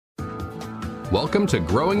Welcome to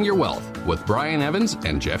Growing Your Wealth with Brian Evans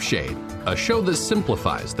and Jeff Shade, a show that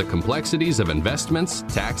simplifies the complexities of investments,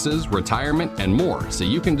 taxes, retirement, and more so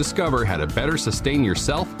you can discover how to better sustain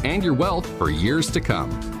yourself and your wealth for years to come.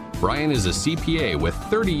 Brian is a CPA with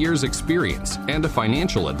 30 years experience and a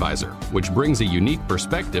financial advisor, which brings a unique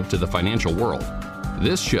perspective to the financial world.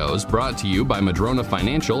 This show is brought to you by Madrona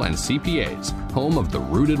Financial and CPAs, home of the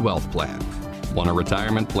Rooted Wealth Plan. Want a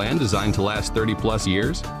retirement plan designed to last 30 plus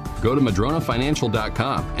years? Go to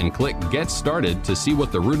madronafinancial.com and click Get Started to see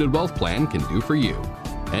what the Rooted Wealth Plan can do for you.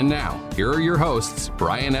 And now, here are your hosts,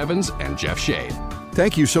 Brian Evans and Jeff Shade.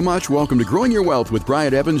 Thank you so much. Welcome to Growing Your Wealth with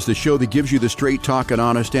Brian Evans, the show that gives you the straight talk and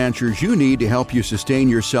honest answers you need to help you sustain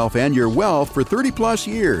yourself and your wealth for 30 plus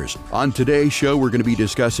years. On today's show, we're going to be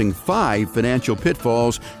discussing 5 financial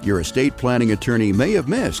pitfalls your estate planning attorney may have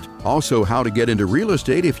missed. Also, how to get into real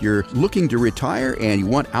estate if you're looking to retire and you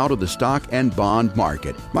want out of the stock and bond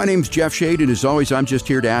market. My name's Jeff Shade, and as always, I'm just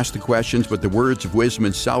here to ask the questions, but the words of wisdom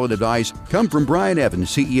and solid advice come from Brian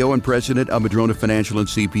Evans, CEO and President of Madrona Financial and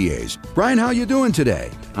CPAs. Brian, how you doing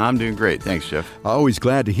today? I'm doing great. Thanks, Jeff. Always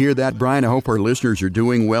glad to hear that, Brian. I hope our listeners are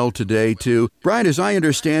doing well today, too. Brian, as I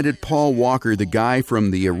understand it, Paul Walker, the guy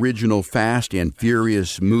from the original Fast and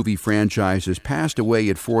Furious movie franchises, passed away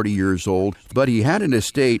at 40 years old, but he had an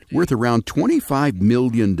estate worth around $25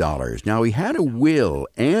 million. Now, he had a will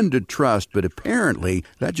and a trust, but apparently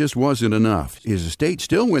that just wasn't enough. His estate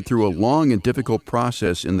still went through a long and difficult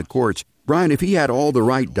process in the courts. Brian, if he had all the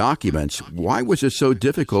right documents, why was it so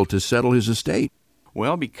difficult to settle his estate?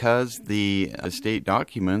 Well, because the estate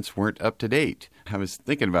documents weren't up to date. I was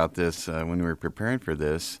thinking about this when we were preparing for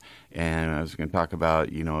this, and I was going to talk about,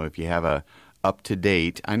 if you have a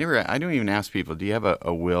up-to-date. I don't even ask people, do you have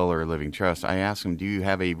a will or a living trust? I ask them, do you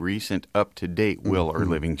have a recent up-to-date will or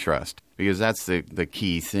living trust? Because that's the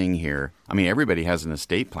key thing here. I mean, everybody has an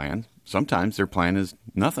estate plan. Sometimes their plan is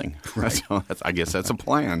nothing. Right. So I guess that's a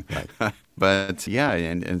plan. Right. But yeah,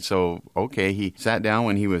 and so, okay, he sat down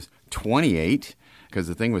when he was 28, because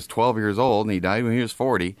the thing was 12 years old, and he died when he was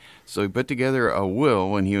 40. So he put together a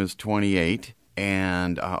will when he was 28,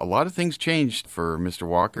 and a lot of things changed for Mr.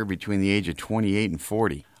 Walker between the age of 28 and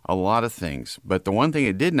 40. A lot of things. But the one thing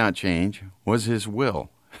that did not change was his will.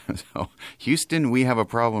 So, Houston, we have a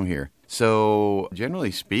problem here. So,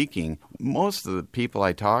 generally speaking, most of the people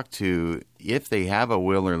I talk to, if they have a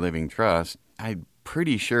will or living trust, I'm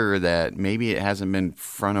pretty sure that maybe it hasn't been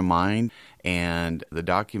front of mind, and the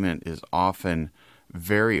document is often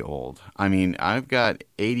very old. I mean, I've got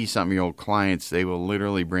 80-something-year-old clients. They will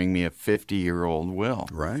literally bring me a 50-year-old will.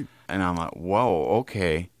 Right. And I'm like, whoa,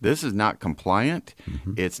 okay, this is not compliant.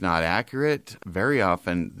 Mm-hmm. It's not accurate. Very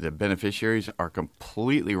often, the beneficiaries are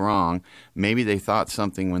completely wrong. Maybe they thought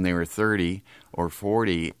something when they were 30 or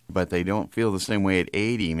 40, but they don't feel the same way at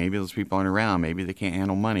 80. Maybe those people aren't around. Maybe they can't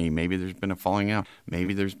handle money. Maybe there's been a falling out.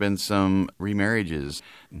 Maybe there's been some remarriages.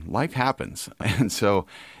 Life happens. And so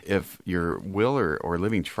if your will or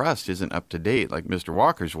living trust isn't up to date, like Mr.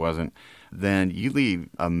 Walker's wasn't, then you leave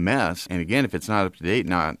a mess. And again, if it's not up to date,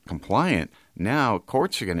 not compliant, now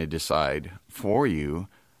courts are going to decide for you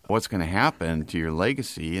what's going to happen to your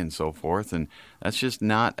legacy and so forth. And that's just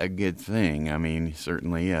not a good thing. I mean,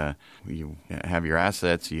 certainly you have your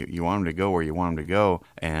assets. You want them to go where you want them to go.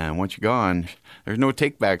 And once you're gone, there's no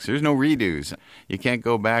takebacks. There's no redos. You can't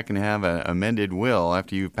go back and have an amended will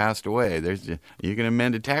after you've passed away. You can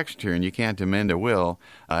amend a tax return. You can't amend a will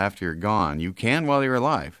after you're gone. You can while you're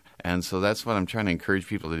alive. And so that's what I'm trying to encourage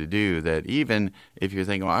people to do, that even if you're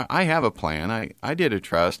thinking, well, I have a plan, I did a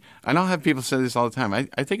trust. And I'll have people say this all the time.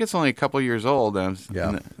 I think it's only a couple years old,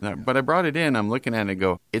 but I brought it in. I'm looking at it and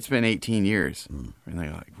go, it's been 18 years. And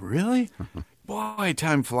they're like, really? Boy,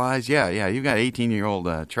 time flies. Yeah, you've got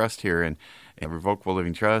 18-year-old trust here and a revocable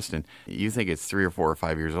living trust, and you think it's 3 or 4 or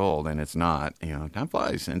 5 years old, and it's not. Time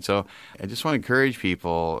flies. And so I just want to encourage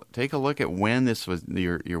people, take a look at when this was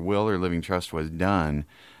your will or living trust was done.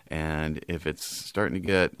 And if it's starting to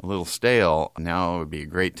get a little stale, now would be a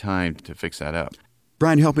great time to fix that up.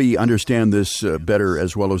 Brian, help me understand this better,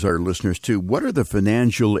 as well as our listeners too. What are the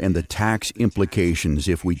financial and the tax implications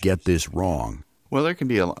if we get this wrong? Well, there can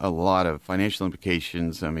be a lot of financial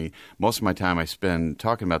implications. I mean, most of my time I spend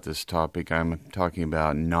talking about this topic, I'm talking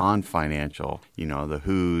about non-financial, the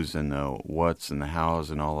who's and the what's and the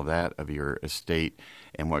how's and all of that of your estate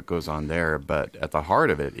and what goes on there. But at the heart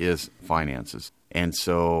of it is finances. And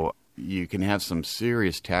so you can have some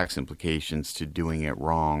serious tax implications to doing it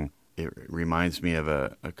wrong. It reminds me of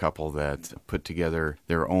a couple that put together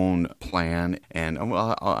their own plan. And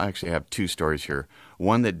I'll actually have 2 stories here.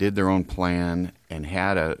 One that did their own plan and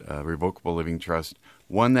had a revocable living trust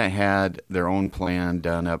one that had their own plan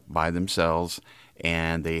done up by themselves,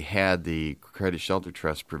 and they had the credit shelter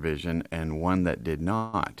trust provision, and one that did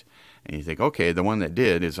not. And you think, okay, the one that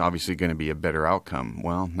did is obviously going to be a better outcome.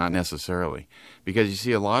 Well, not necessarily. Because you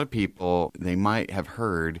see, a lot of people, they might have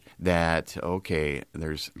heard that, okay,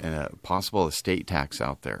 there's a possible estate tax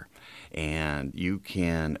out there. And you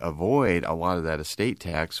can avoid a lot of that estate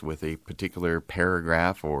tax with a particular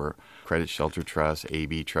paragraph or credit shelter trust,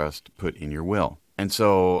 AB trust put in your will. And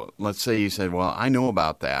so let's say you said, well, I know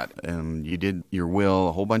about that. And you did your will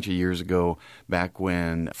a whole bunch of years ago, back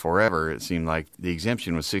when forever it seemed like the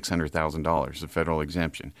exemption was $600,000, the federal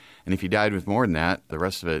exemption. And if you died with more than that, the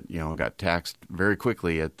rest of it, got taxed very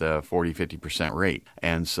quickly at the 40-50% rate.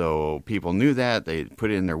 And so people knew that. They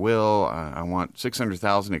put it in their will. I want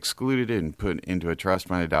 $600,000 excluded and put into a trust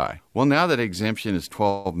when I die. Well, now that exemption is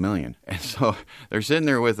 $12 million. And so they're sitting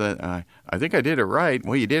there with I think I did it right.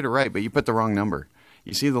 Well, you did it right, but you put the wrong number.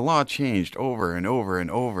 You see, the law changed over and over and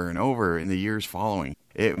over and over in the years following.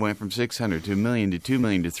 It went from 600 to a million to 2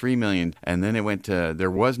 million to 3 million, and then it went to,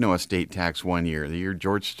 there was no estate tax one year. The year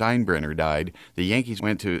George Steinbrenner died, the Yankees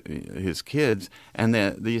went to his kids, and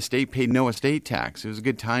the estate paid no estate tax. It was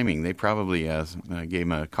good timing. They probably gave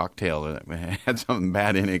him a cocktail that had something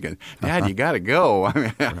bad in it. Dad, you got to go. I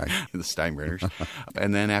mean, right. The Steinbrenners.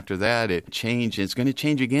 And then after that, it changed. It's going to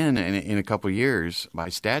change again in a couple of years by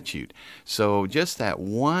statute. So just that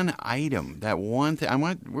one item, that one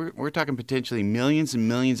thing, we're talking potentially millions and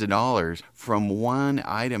millions of dollars from one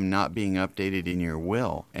item not being updated in your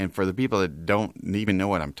will. And for the people that don't even know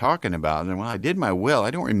what I'm talking about, then, well, I did my will. I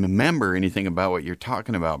don't remember anything about what you're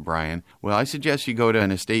talking about, Brian. Well, I suggest you go to an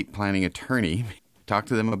estate planning attorney, talk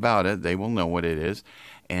to them about it. They will know what it is.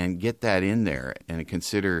 And get that in there and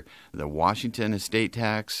consider the Washington estate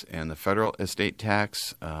tax and the federal estate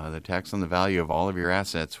tax, the tax on the value of all of your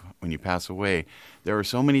assets when you pass away. There are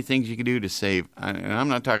so many things you can do to save. And I'm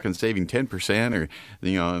not talking saving 10% or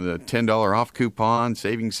the $10 off coupon,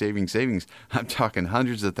 savings. I'm talking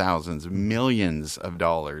hundreds of thousands, millions of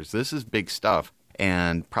dollars. This is big stuff.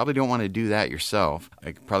 And probably don't want to do that yourself.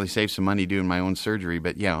 I could probably save some money doing my own surgery,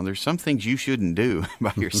 but there's some things you shouldn't do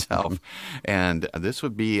by yourself. And this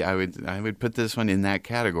would be, I would put this one in that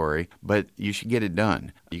category, but you should get it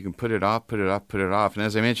done. You can put it off. And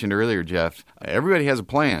as I mentioned earlier, Jeff, everybody has a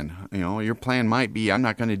plan. Your plan might be, I'm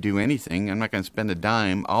not going to do anything. I'm not going to spend a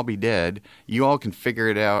dime. I'll be dead. You all can figure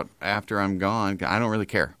it out after I'm gone. I don't really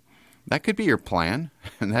care. That could be your plan,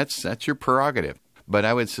 and that's your prerogative. But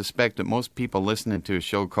I would suspect that most people listening to a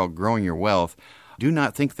show called Growing Your Wealth do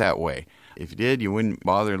not think that way. If you did, you wouldn't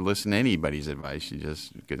bother to listen to anybody's advice. You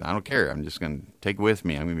just, because I don't care. I'm just going to take it with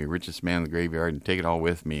me. I'm going to be the richest man in the graveyard and take it all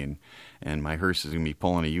with me. And my hearse is going to be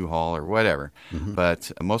pulling a U-Haul or whatever. Mm-hmm. But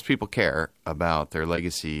most people care about their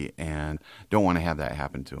legacy and don't want to have that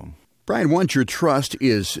happen to them. Brian, once your trust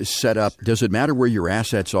is set up, does it matter where your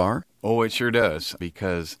assets are? Oh, it sure does,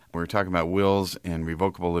 because we're talking about wills and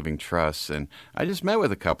revocable living trusts. And I just met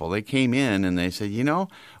with a couple. They came in and they said,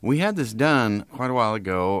 we had this done quite a while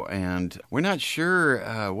ago, and we're not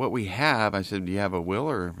sure what we have. I said, do you have a will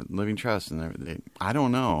or a living trust? And I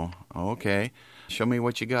don't know. Oh, okay. Show me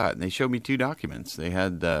what you got. And they showed me 2 documents. They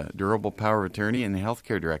had the durable power of attorney and the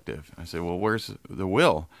healthcare directive. I said, well, where's the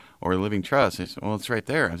will or living trust? They said, well, it's right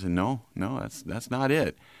there. I said, no, that's not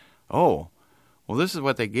it. Oh, well, this is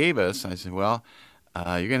what they gave us. I said, well,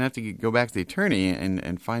 you're going to have to go back to the attorney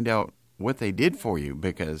and find out what they did for you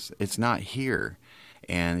because it's not here.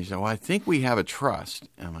 And he said, well, I think we have a trust.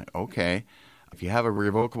 And I'm like, okay. If you have a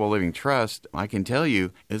revocable living trust, I can tell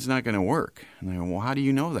you it's not going to work. And they go, well, how do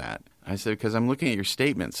you know that? I said, because I'm looking at your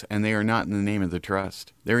statements, and they are not in the name of the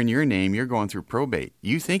trust. They're in your name. You're going through probate.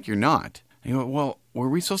 You think you're not. And you go, well, were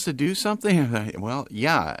we supposed to do something? Well,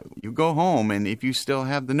 yeah. You go home, and if you still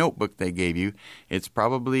have the notebook they gave you, it's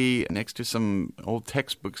probably next to some old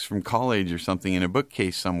textbooks from college or something in a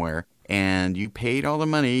bookcase somewhere. And you paid all the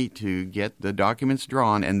money to get the documents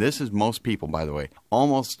drawn. And this is most people, by the way.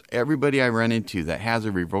 Almost everybody I run into that has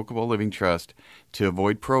a revocable living trust to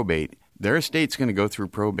avoid probate, their estate's going to go through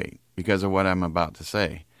probate because of what I'm about to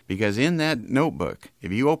say. Because in that notebook,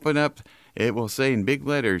 if you open up, it will say in big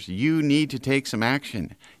letters, you need to take some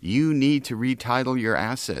action. You need to retitle your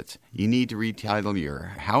assets. You need to retitle your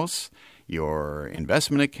house, your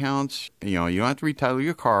investment accounts. You don't have to retitle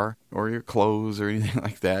your car or your clothes or anything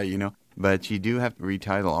like that, But you do have to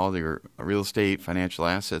retitle all your real estate, financial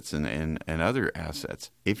assets, and other assets.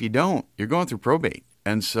 If you don't, you're going through probate.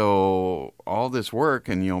 And so all this work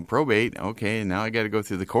and, probate, okay, now I got to go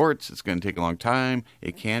through the courts. It's going to take a long time.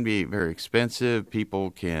 It can be very expensive. People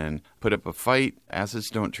can put up a fight. Assets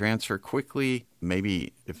don't transfer quickly.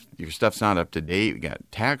 Maybe if your stuff's not up to date, you got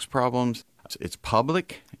tax problems. It's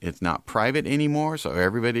public. It's not private anymore, so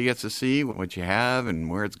everybody gets to see what you have and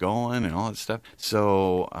where it's going and all that stuff.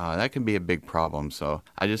 So that can be a big problem. So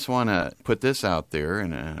I just want to put this out there,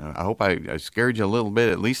 and I hope I scared you a little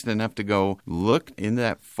bit, at least enough to go look in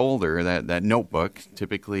that folder, that notebook.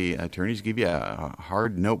 Typically, attorneys give you a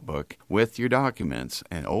hard notebook with your documents,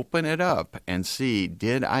 and open it up and see,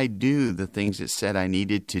 did I do the things it said I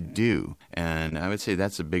needed to do? And I would say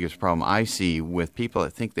that's the biggest problem I see with people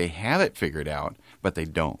that think they have it figured out, but they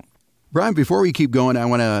don't. Brian, before we keep going, I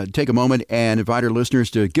want to take a moment and invite our listeners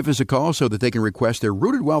to give us a call so that they can request their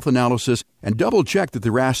rooted wealth analysis and double check that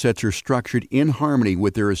their assets are structured in harmony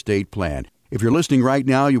with their estate plan. If you're listening right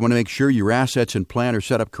now, you want to make sure your assets and plan are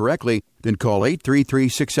set up correctly, then call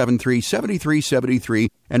 833-673-7373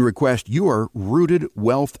 and request your rooted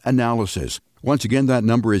wealth analysis. Once again, that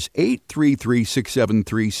number is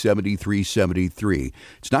 833-673-7373.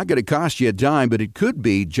 It's not going to cost you a dime, but it could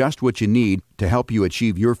be just what you need to help you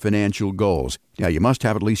achieve your financial goals. Now, you must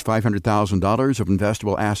have at least $500,000 of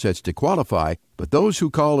investable assets to qualify, but those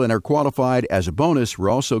who call and are qualified as a bonus,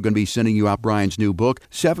 we're also going to be sending you out Brian's new book,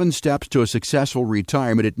 7 Steps to a Successful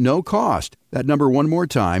Retirement at No Cost. That number one more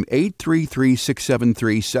time,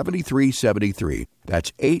 833-673-7373.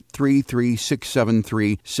 That's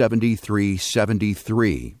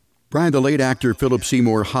 833-673-7373. Brian, the late actor Philip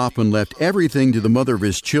Seymour Hoffman left everything to the mother of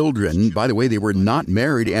his children. By the way, they were not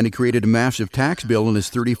married, and he created a massive tax bill in his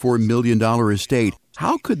 $34 million estate.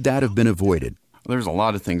 How could that have been avoided? There's a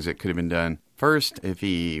lot of things that could have been done. First, if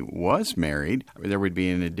he was married, there would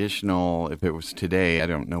be an additional, if it was today, I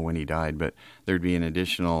don't know when he died, but there'd be an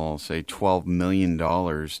additional, say, $12 million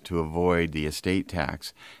to avoid the estate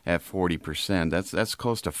tax at 40%. That's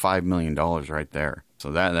close to $5 million right there.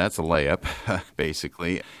 So that's a layup,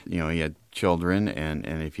 basically. He had children, and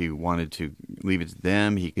if he wanted to leave it to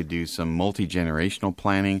them, he could do some multi-generational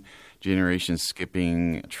planning, generation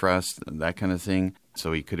skipping, trust, that kind of thing.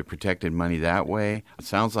 So he could have protected money that way. It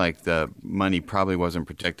sounds like the money probably wasn't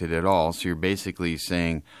protected at all. So you're basically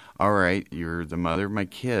saying, all right, you're the mother of my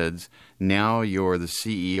kids. Now you're the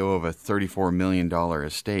CEO of a $34 million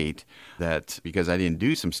estate that, because I didn't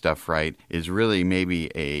do some stuff right, is really maybe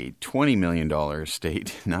a $20 million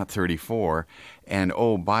estate, not 34. And,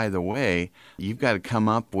 oh, by the way, you've got to come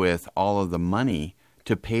up with all of the money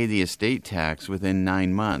to pay the estate tax within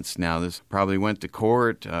 9 months. Now, this probably went to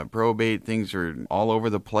court, probate, things are all over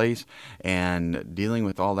the place, and dealing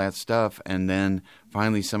with all that stuff. And then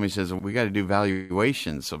finally somebody says, well, we got to do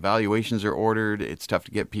valuations. So valuations are ordered. It's tough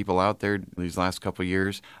to get people out there these last couple of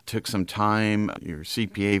years. It took some time. Your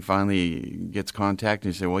CPA finally gets contacted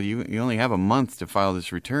and you say, well, you only have a month to file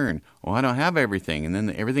this return. Well, I don't have everything. And then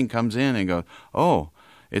everything comes in and goes, oh,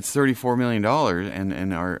 it's $34 million,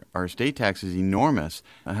 and our estate tax is enormous.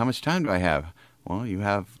 How much time do I have? Well, you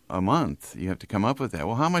have a month. You have to come up with that.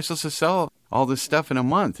 Well, how am I supposed to sell all this stuff in a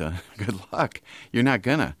month? Good luck. You're not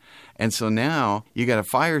gonna. And so now you got to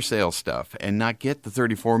fire sale stuff and not get the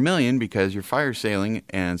 $34 million because you're fire saling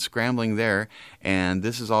and scrambling there. And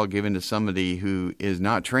this is all given to somebody who is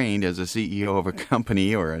not trained as a CEO of a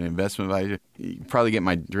company or an investment advisor. You probably get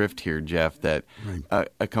my drift here, Jeff, that right.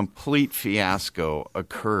 A complete fiasco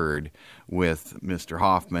occurred with Mr.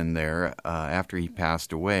 Hoffman there after he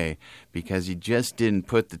passed away because he just didn't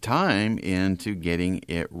put the time into getting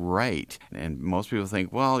it right. And most people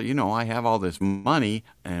think, well, I have all this money,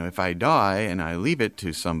 and if I die and I leave it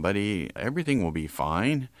to somebody, everything will be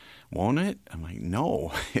fine, won't it? I'm like,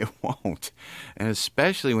 no, it won't. And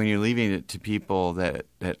especially when you're leaving it to people that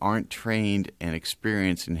aren't trained and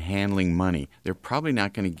experienced in handling money. They're probably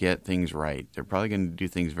not going to get things right. They're probably going to do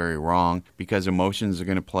things very wrong because emotions are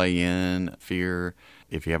going to play in, fear.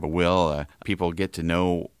 If you have a will, people get to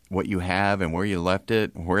know what you have and where you left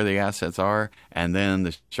it, where the assets are, and then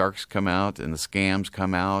the sharks come out and the scams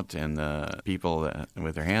come out and the people that,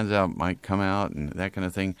 with their hands out might come out and that kind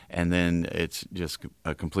of thing, and then it's just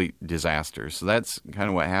a complete disaster. So that's kind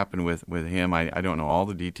of what happened with him. I don't know all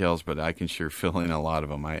the details, but I can sure fill in a lot of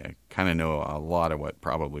them. I kind of know a lot of what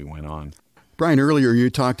probably went on. Brian, earlier you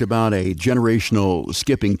talked about a generational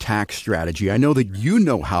skipping tax strategy. I know that you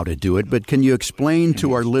know how to do it, but can you explain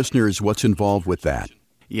to our listeners what's involved with that?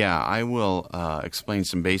 Yeah, I will explain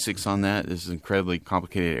some basics on that. This is an incredibly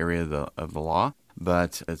complicated area of the law,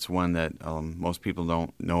 but it's one that most people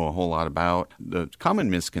don't know a whole lot about. The common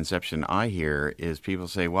misconception I hear is people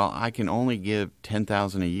say, well, I can only give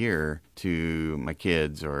 $10,000 a year to my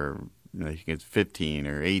kids or it's 15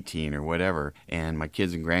 or 18 or whatever, and my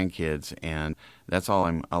kids and grandkids, and that's all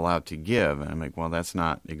I'm allowed to give. And I'm like, well, that's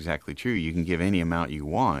not exactly true. You can give any amount you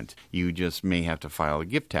want. You just may have to file a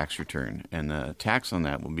gift tax return, and the tax on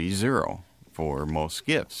that will be zero for most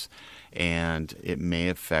gifts. And it may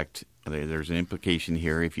affect, there's an implication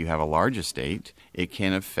here, if you have a large estate, it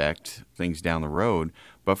can affect things down the road.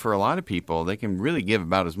 But for a lot of people, they can really give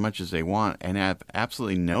about as much as they want and have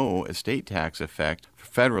absolutely no estate tax effect,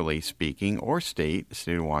 federally speaking, or state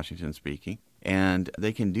of Washington speaking. And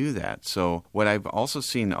they can do that. So what I've also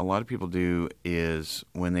seen a lot of people do is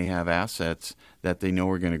when they have assets that they know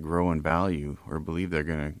are going to grow in value or believe they're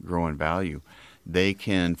going to grow in value, they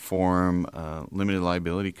can form a limited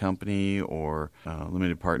liability company or a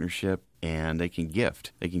limited partnership, and they can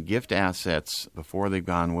gift. They can gift assets before they've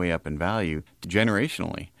gone way up in value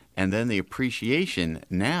generationally. And then the appreciation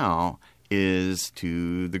now is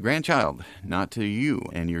to the grandchild, not to you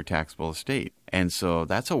and your taxable estate. And so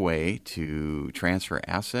that's a way to transfer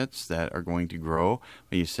assets that are going to grow.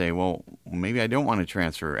 But you say, well, maybe I don't want to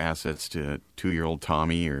transfer assets to 2-year-old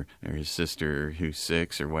Tommy or his sister who's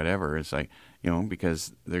 6 or whatever. It's like,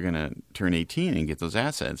 because they're going to turn 18 and get those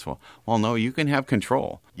assets. Well, no, you can have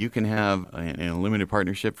control. You can have, in a limited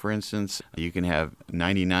partnership, for instance, you can have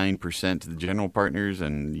 99% to the general partners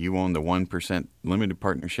and you own the 1% limited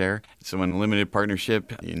partner share. So in a limited partnership,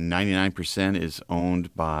 99% is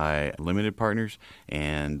owned by limited partners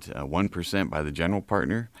and 1% by the general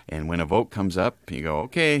partner. And when a vote comes up, you go,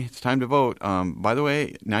 okay, it's time to vote. By the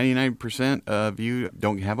way, 99% of you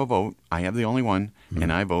don't have a vote. I have the only one,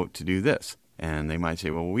 and I vote to do this. And they might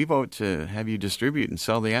say, well, we vote to have you distribute and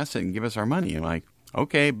sell the asset and give us our money. And I'm like,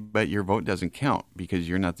 okay, but your vote doesn't count because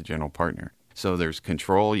you're not the general partner. So there's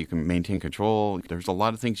control. You can maintain control. There's a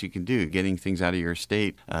lot of things you can do, getting things out of your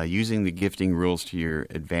estate, using the gifting rules to your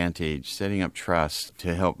advantage, setting up trusts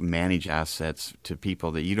to help manage assets to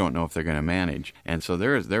people that you don't know if they're going to manage. And so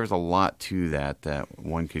there's a lot to that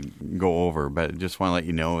one could go over. But I just want to let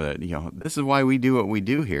you know that, this is why we do what we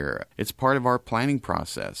do here. It's part of our planning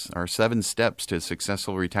process, our 7 steps to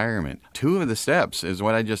successful retirement. 2 of the steps is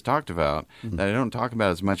what I just talked about that I don't talk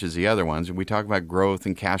about as much as the other ones. We talk about growth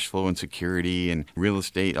and cash flow and security and real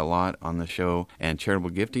estate a lot on the show and charitable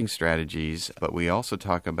gifting strategies, but we also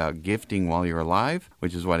talk about gifting while you're alive,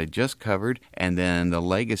 which is what I just covered, and then the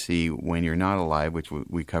legacy when you're not alive, which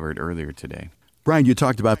we covered earlier today. Brian, you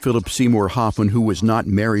talked about Philip Seymour Hoffman, who was not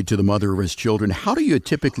married to the mother of his children. How do you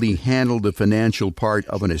typically handle the financial part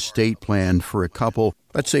of an estate plan for a couple,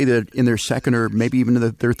 let's say that in their second or maybe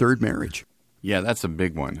even their third marriage? Yeah, that's a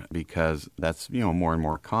big one because that's, more and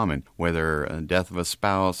more common, whether a death of a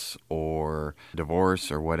spouse or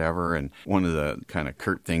divorce or whatever. And one of the kind of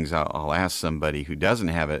curt things I'll ask somebody who doesn't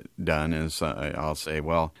have it done is I'll say,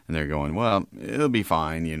 well, and they're going, well, it'll be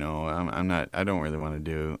fine. I don't really want to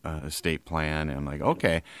do an estate plan. And I'm like,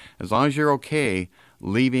 okay, as long as you're okay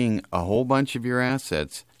leaving a whole bunch of your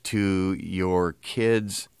assets to your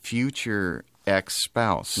kid's future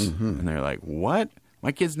ex-spouse. And they're like, what?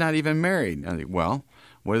 My kid's not even married. I think, well,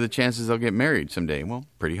 what are the chances they'll get married someday? Well,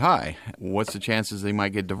 pretty high. What's the chances they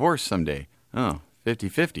might get divorced someday? Oh,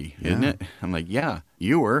 50-50, isn't it? I'm like, yeah,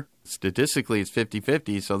 you were. Statistically, it's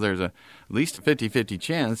 50-50, so there's at least a 50-50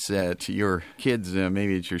 chance that your kids,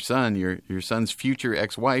 maybe it's your son, your son's future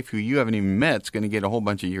ex-wife, who you haven't even met, is going to get a whole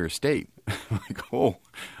bunch of your estate. I'm like, oh,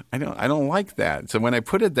 I don't like that. So when I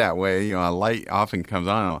put it that way, a light often comes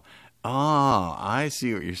on. Oh, I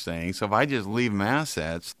see what you're saying. So if I just leave them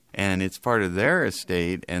assets and it's part of their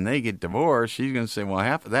estate and they get divorced, she's going to say, well,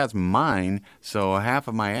 half of that's mine. So half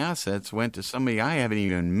of my assets went to somebody I haven't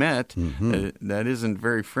even met that isn't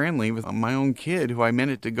very friendly with my own kid who I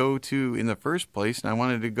meant it to go to in the first place. And I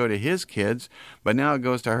wanted to go to his kids, but now it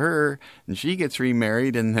goes to her and she gets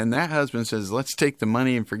remarried. And then that husband says, let's take the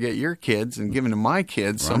money and forget your kids and give them to my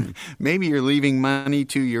kids. Right. So maybe you're leaving money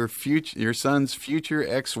to your son's future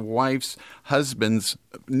ex-wife's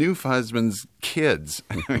new husband's kids.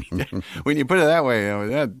 When you put it that way,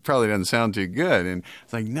 that probably doesn't sound too good. And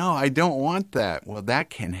it's like, no, I don't want that. Well, that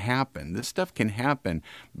can happen. This stuff can happen.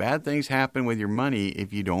 Bad things happen with your money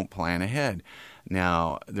if you don't plan ahead.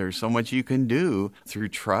 Now, there's so much you can do through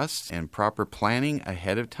trusts and proper planning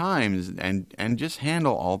ahead of time and just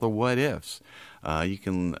handle all the what-ifs. You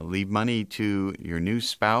can leave money to your new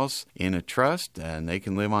spouse in a trust, and they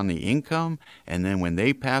can live on the income. And then when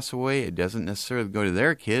they pass away, it doesn't necessarily go to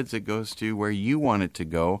their kids. It goes to where you want it to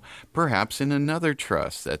go, perhaps in another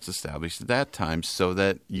trust that's established at that time so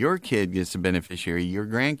that your kid gets the beneficiary, your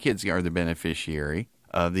grandkids are the beneficiary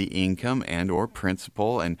of the income and or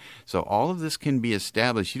principal. And so all of this can be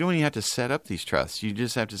established. You don't even have to set up these trusts. You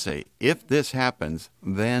just have to say, if this happens,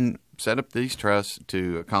 then set up these trusts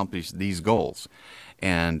to accomplish these goals.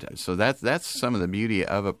 And so that's some of the beauty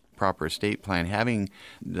of a proper estate plan, having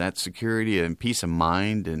that security and peace of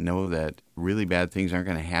mind and know that really bad things aren't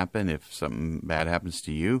going to happen if something bad happens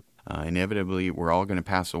to you. Inevitably, we're all going to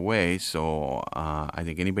pass away, so I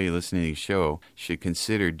think anybody listening to the show should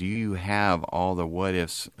consider, do you have all the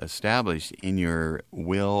what-ifs established in your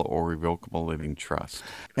will or revocable living trust?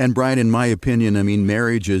 And Brian, in my opinion, I mean,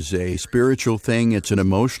 marriage is a spiritual thing, it's an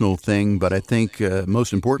emotional thing, but I think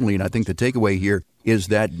most importantly, and I think the takeaway here is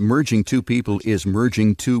that merging two people is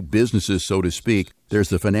merging two businesses, so to speak. There's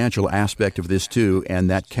the financial aspect of this too, and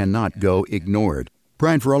that cannot go ignored.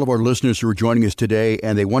 Brian, for all of our listeners who are joining us today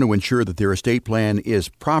and they want to ensure that their estate plan is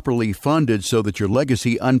properly funded so that your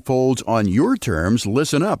legacy unfolds on your terms,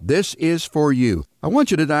 listen up. This is for you. I want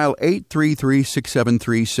you to dial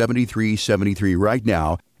 833-673-7373 right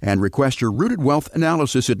now and request your Rooted Wealth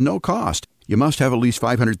analysis at no cost. You must have at least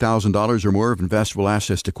 $500,000 or more of investable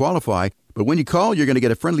assets to qualify. But when you call, you're going to get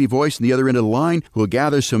a friendly voice on the other end of the line who will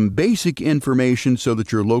gather some basic information so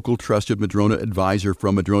that your local trusted Madrona advisor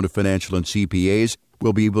from Madrona Financial and CPAs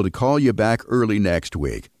will be able to call you back early next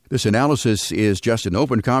week. This analysis is just an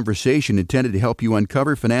open conversation intended to help you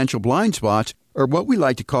uncover financial blind spots, or what we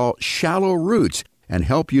like to call shallow roots, and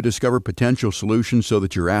help you discover potential solutions so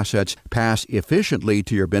that your assets pass efficiently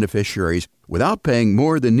to your beneficiaries without paying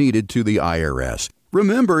more than needed to the IRS.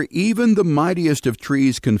 Remember, even the mightiest of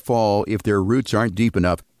trees can fall if their roots aren't deep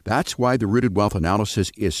enough. That's why the Rooted Wealth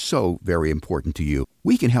analysis is so very important to you.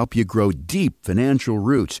 We can help you grow deep financial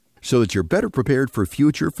roots so that you're better prepared for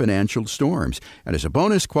future financial storms. And as a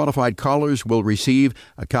bonus, qualified callers will receive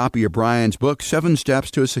a copy of Brian's book, 7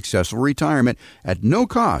 Steps to a Successful Retirement, at no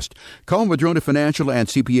cost. Call Madrona Financial and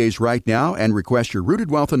CPAs right now and request your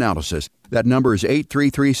Rooted Wealth analysis. That number is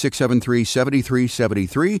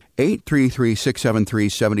 833-673-7373,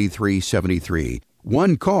 833-673-7373.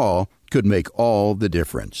 One call could make all the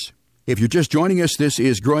difference. If you're just joining us, this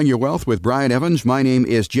is Growing Your Wealth with Brian Evans. My name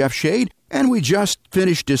is Jeff Shade, and we just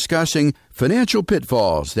finished discussing financial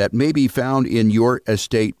pitfalls that may be found in your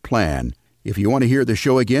estate plan. If you want to hear the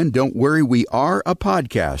show again, don't worry, we are a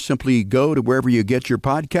podcast. Simply go to wherever you get your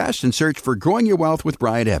podcasts and search for Growing Your Wealth with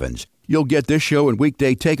Brian Evans. You'll get this show and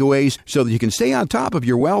weekday takeaways so that you can stay on top of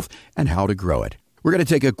your wealth and how to grow it. We're going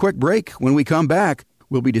to take a quick break. When we come back,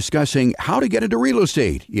 we'll be discussing how to get into real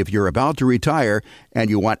estate if you're about to retire and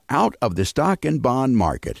you want out of the stock and bond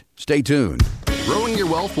market. Stay tuned. Growing Your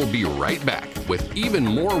Wealth will be right back with even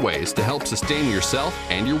more ways to help sustain yourself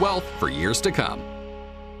and your wealth for years to come.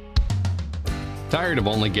 Tired of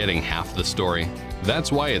only getting half the story?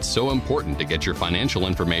 That's why it's so important to get your financial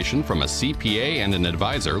information from a CPA and an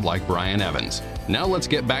advisor like Brian Evans. Now let's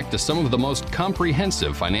get back to some of the most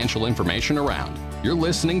comprehensive financial information around. You're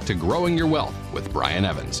listening to Growing Your Wealth with Brian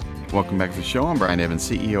Evans. Welcome back to the show. I'm Brian Evans,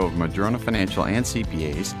 CEO of Madrona Financial and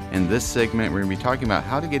CPAs. In this segment, we're going to be talking about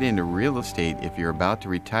how to get into real estate if you're about to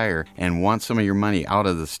retire and want some of your money out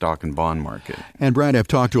of the stock and bond market. And Brian, I've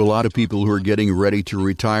talked to a lot of people who are getting ready to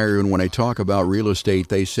retire, and when I talk about real estate,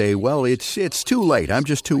 they say, well, it's too late. I'm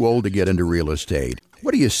just too old to get into real estate.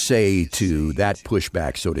 What do you say to that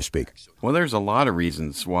pushback, so to speak? Well, there's a lot of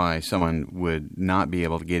reasons why someone would not be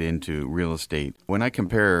able to get into real estate. When I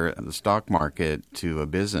compare the stock market to a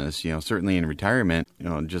business, certainly in retirement,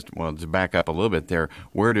 to back up a little bit there,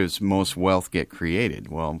 where does most wealth get created?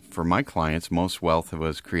 Well, for my clients, most wealth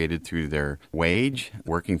was created through their wage,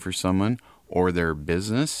 working for someone, or their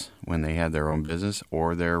business, when they had their own business,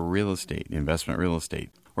 or their real estate, investment real estate,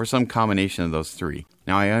 or some combination of those three.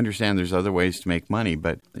 Now, I understand there's other ways to make money,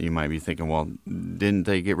 but you might be thinking, well, didn't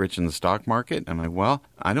they get rich in the stock market? I'm like, well,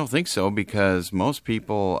 I don't think so, because most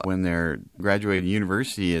people, when they're graduating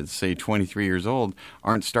university at, say, 23 years old,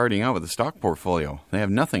 aren't starting out with a stock portfolio. They have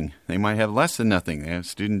nothing. They might have less than nothing. They have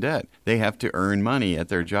student debt. They have to earn money at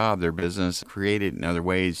their job, their business, create it in other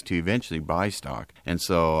ways to eventually buy stock. And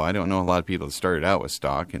so I don't know a lot of people that started out with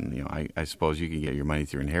stock, and I suppose you can get your money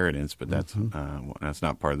through inheritance, but that's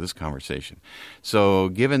not part of this conversation. So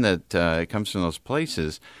given that it comes from those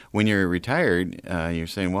places, when you're retired, you're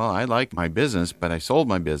saying, well, I like my business, but I sold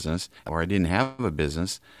my business, or I didn't have a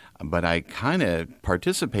business, but I kind of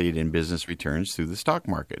participated in business returns through the stock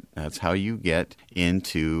market. That's how you get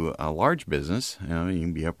into a large business. You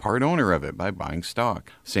can be a part owner of it by buying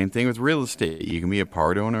stock. Same thing with real estate. You can be a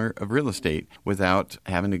part owner of real estate without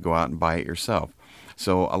having to go out and buy it yourself.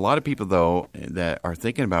 So a lot of people, though, that are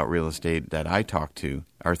thinking about real estate that I talk to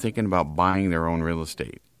are thinking about buying their own real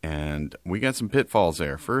estate. And we got some pitfalls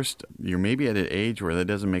there. First, you're maybe at an age where that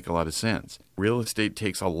doesn't make a lot of sense. Real estate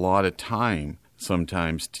takes a lot of time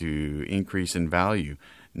sometimes to increase in value.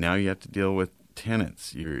 Now you have to deal with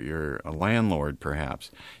tenants. You're a landlord,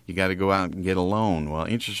 perhaps. You got to go out and get a loan. Well,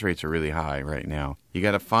 interest rates are really high right now. You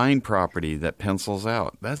got to find property that pencils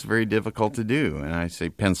out. That's very difficult to do. And I say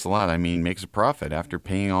pencil out, I mean makes a profit after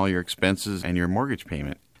paying all your expenses and your mortgage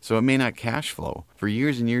payment. So it may not cash flow for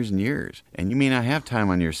years and years and years, and you may not have time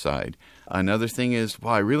on your side. Another thing is,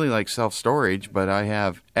 well, I really like self-storage, but I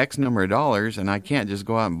have X number of dollars, and I can't just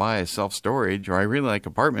go out and buy a self-storage. Or I really like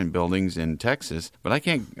apartment buildings in Texas, but I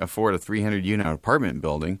can't afford a 300-unit apartment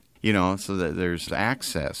building, so that there's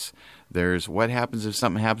access. There's what happens if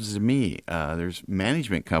something happens to me. There's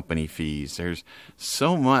management company fees. There's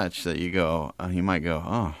so much that you might go,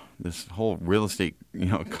 oh, this whole real estate,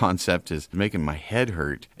 concept is making my head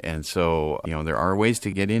hurt. And so, there are ways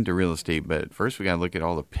to get into real estate, but first we got to look at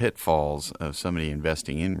all the pitfalls of somebody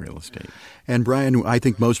investing in real estate. And Brian, I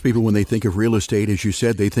think most people, when they think of real estate, as you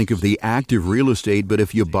said, they think of the active real estate. But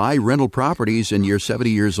if you buy rental properties and you're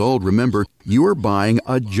 70 years old, remember, you are buying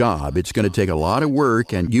a job. It's going to take a lot of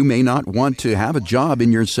work, and you may not want to have a job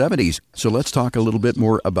in your 70s. So let's talk a little bit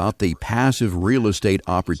more about the passive real estate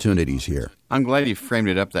opportunities here. I'm glad you framed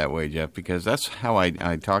it up that way, Jeff, because that's how I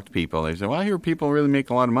talk to people. They say, well, I hear people really make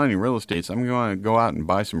a lot of money in real estate, so I'm going to go out and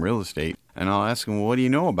buy some real estate. And I'll ask them, well, what do you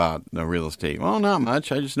know about the real estate? Well, not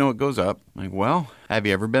much. I just know it goes up. I'm like, well, have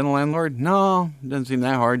you ever been a landlord? No, it doesn't seem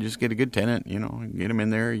that hard. Just get a good tenant, get them in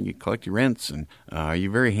there, you collect your rents. And are you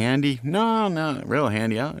very handy? No, not real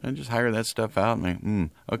handy. I just hire that stuff out. I'm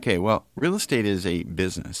like, okay, well, real estate is a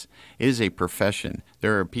business. It is a profession.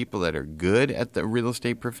 There are people that are good at the real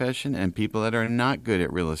estate profession and people that are not good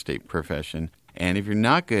at real estate profession. And if you're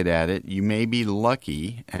not good at it, you may be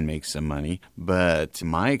lucky and make some money, but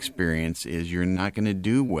my experience is you're not going to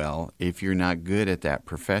do well if you're not good at that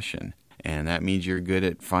profession. And that means you're good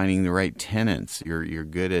at finding the right tenants. You're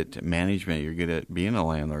good at management. You're good at being a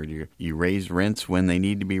landlord. You raise rents when they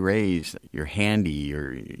need to be raised. You're handy.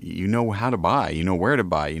 You know how to buy. You know where to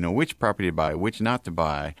buy. You know which property to buy, which not to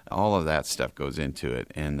buy. All of that stuff goes into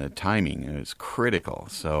it. And the timing is critical.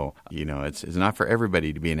 So, it's not for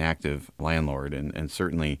everybody to be an active landlord. And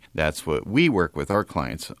certainly that's what we work with our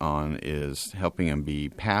clients on, is helping them be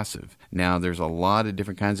passive. Now, there's a lot of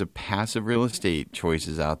different kinds of passive real estate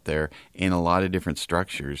choices out there in a lot of different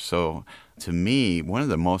structures. So to me, one of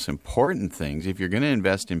the most important things, if you're going to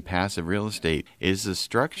invest in passive real estate, is the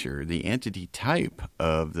structure, the entity type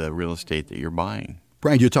of the real estate that you're buying.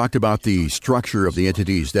 Brian, you talked about the structure of the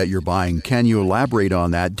entities that you're buying. Can you elaborate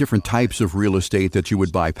on that, different types of real estate that you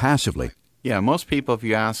would buy passively? Yeah, most people, if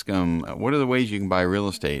you ask them, what are the ways you can buy real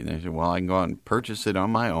estate? And they say, well, I can go out and purchase it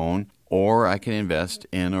on my own, or I can invest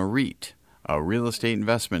in a REIT, a real estate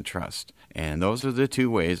investment trust. And those are the two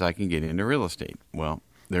ways I can get into real estate. Well,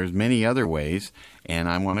 there's many other ways, and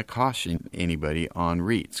I want to caution anybody on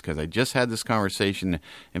REITs, because I just had this conversation.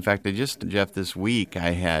 In fact, Jeff, this week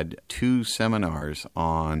I had 2 seminars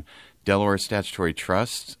on Delaware statutory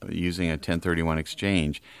trusts using a 1031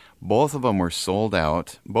 exchange. Both of them were sold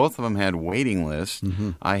out. Both of them had waiting lists.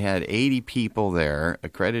 Mm-hmm. I had 80 people there,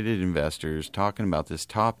 accredited investors, talking about this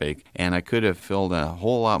topic, and I could have filled a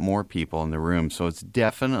whole lot more people in the room. So it's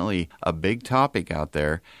definitely a big topic out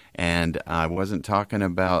there. And I wasn't talking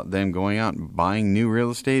about them going out and buying new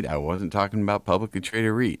real estate. I wasn't talking about publicly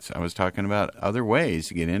traded REITs. I was talking about other ways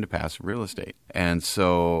to get into passive real estate. And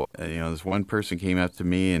so, this one person came up to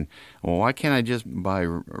me and, well, why can't I just buy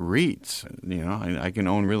REITs? I can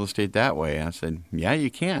own real estate that way. And I said, yeah,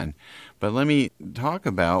 you can. But let me talk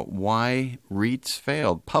about why REITs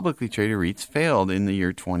failed. Publicly traded REITs failed in the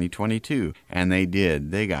year 2022. And they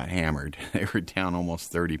did. They got hammered. They were down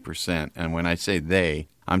almost 30%. And when I say they,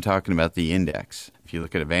 I'm talking about the index. If you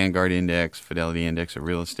look at a Vanguard index, Fidelity index of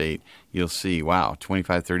real estate, you'll see, wow,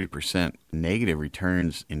 25-30% negative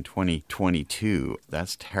returns in 2022.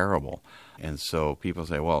 That's terrible. And so people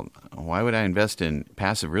say, well, why would I invest in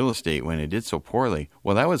passive real estate when it did so poorly?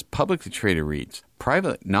 Well, that was publicly traded REITs.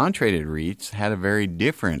 Private, non-traded REITs had a very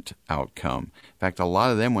different outcome. In fact, a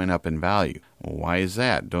lot of them went up in value. Well, why is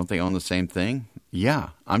that? Don't they own the same thing? Yeah,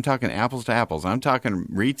 I'm talking apples to apples. I'm talking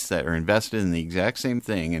REITs that are invested in the exact same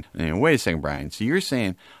thing. And wait a second, Brian. So you're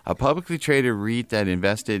saying a publicly traded REIT that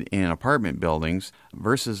invested in apartment buildings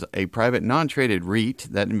versus a private non-traded REIT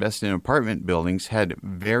that invested in apartment buildings had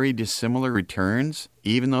very dissimilar returns,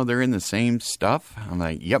 even though they're in the same stuff? I'm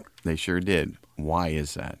like, yep, they sure did. Why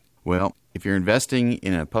is that? Well, if you're investing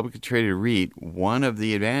in a publicly traded REIT, one of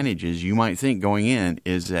the advantages you might think going in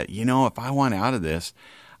is that, if I want out of this,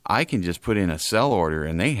 I can just put in a sell order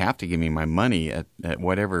and they have to give me my money at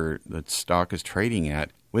whatever the stock is trading at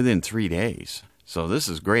within 3 days. So this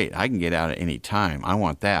is great. I can get out at any time. I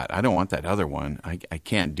want that. I don't want that other one. I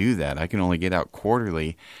can't do that. I can only get out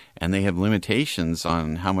quarterly, and they have limitations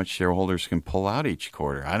on how much shareholders can pull out each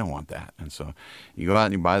quarter. I don't want that. And so you go out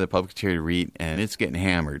and you buy the publicly traded REIT, and it's getting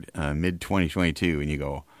hammered mid-2022, and you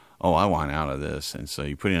go, oh, I want out of this. And so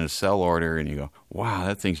you put in a sell order, and you go, wow,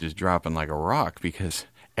 that thing's just dropping like a rock because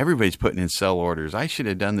everybody's putting in sell orders. I should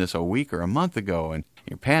have done this a week or a month ago. And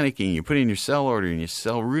you're panicking. You put in your sell order, and you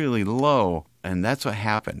sell really low. And that's what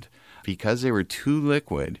happened. Because they were too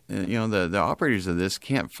liquid, the operators of this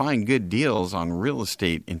can't find good deals on real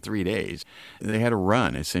estate in 3 days. They had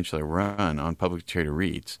essentially a run on publicly traded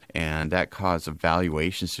REITs, and that caused the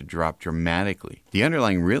valuations to drop dramatically. The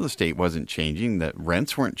underlying real estate wasn't changing, the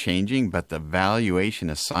rents weren't changing, but the valuation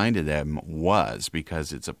assigned to them was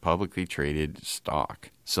because it's a publicly traded stock.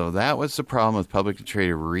 So that was the problem with publicly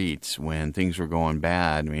traded REITs when things were going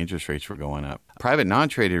bad and interest rates were going up. Private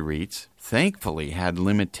non-traded REITs thankfully had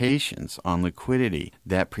limitations on liquidity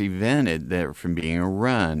that prevented there from being a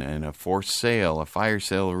run and a forced sale, a fire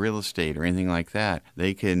sale of real estate or anything like that.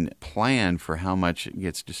 They can plan for how much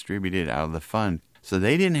gets distributed out of the fund. So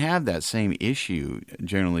they didn't have that same issue,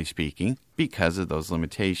 generally speaking, because of those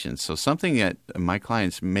limitations. So something that my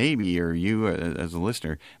clients maybe, or you as a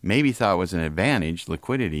listener, maybe thought was an advantage,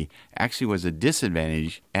 liquidity, actually was a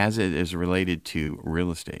disadvantage as it is related to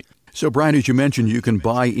real estate. So, Brian, as you mentioned, you can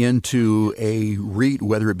buy into a REIT,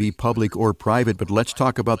 whether it be public or private, but let's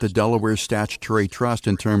talk about the Delaware Statutory Trust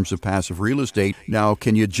in terms of passive real estate. Now,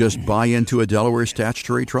 can you just buy into a Delaware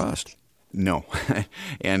Statutory Trust? No.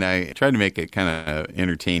 And I tried to make it kind of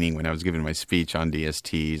entertaining when I was giving my speech on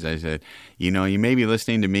DSTs. I said, you may be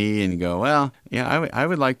listening to me and you go, well, yeah, I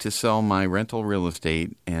would like to sell my rental real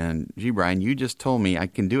estate. And, gee, Brian, you just told me I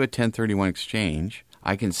can do a 1031 exchange.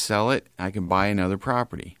 I can sell it. I can buy another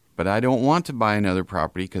property. But I don't want to buy another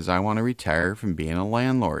property because I want to retire from being a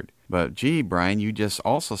landlord. But, gee, Brian, you just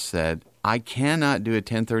also said I cannot do a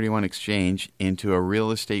 1031 exchange into a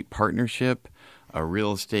real estate partnership, a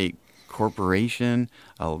real estate corporation,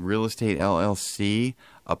 a real estate LLC,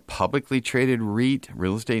 a publicly traded REIT,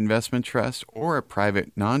 real estate investment trust, or a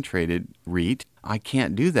private non-traded REIT. I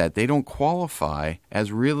can't do that. They don't qualify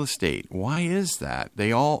as real estate. Why is that?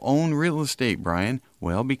 They all own real estate, Brian.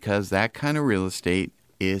 Well, because that kind of real estate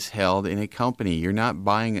is held in a company. You're not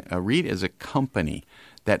buying a REIT as a company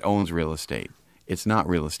that owns real estate. It's not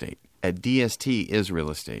real estate. A DST is real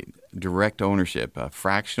estate, direct ownership, a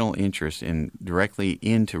fractional interest directly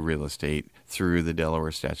into real estate through the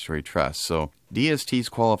Delaware Statutory Trust. So DSTs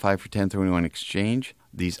qualify for 1031 exchange.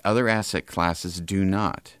 These other asset classes do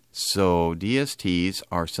not. So DSTs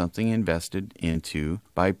are something invested into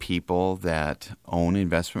by people that own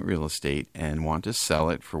investment real estate and want to sell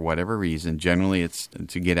it for whatever reason. Generally, it's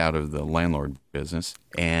to get out of the landlord business,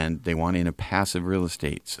 and they want in a passive real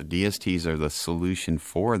estate. So DSTs are the solution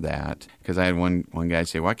for that. Because I had one guy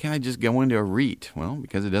say, why can't I just go into a REIT? Well,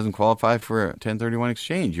 because it doesn't qualify for a 1031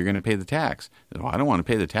 exchange. You're going to pay the tax. I said, well, I don't want to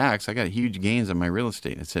pay the tax. I got huge gains on my real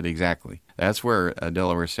estate. I said, exactly. That's where a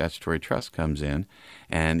Delaware Statutory Trust comes in.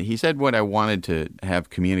 And he said what I wanted to have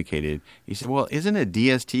communicated. He said, well, isn't a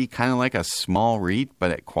DST kind of like a small REIT,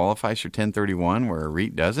 but it qualifies for 1031 where a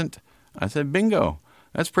REIT doesn't? I said, bingo.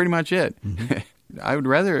 That's pretty much it. Mm-hmm. I would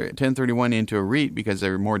rather 1031 into a REIT because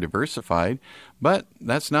they're more diversified, but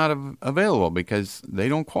that's not available because they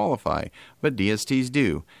don't qualify, but DSTs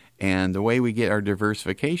do. And the way we get our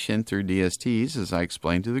diversification through DSTs, as I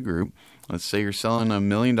explained to the group, let's say you're selling $1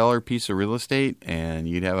 million piece of real estate and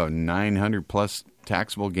you'd have a 900 plus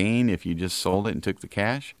taxable gain if you just sold it and took the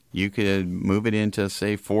cash. You could move it into,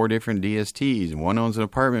 say, 4 different DSTs. One owns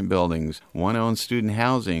apartment buildings. One owns student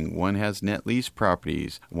housing. One has net lease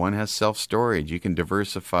properties. One has self-storage. You can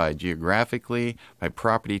diversify geographically, by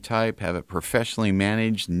property type, have it professionally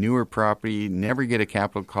managed, newer property, never get a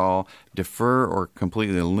capital call, defer or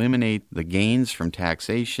completely eliminate the gains from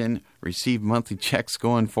taxation, receive monthly checks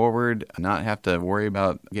going forward, not have to worry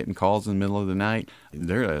about getting calls in the middle of the night.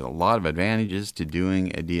 There are a lot of advantages to doing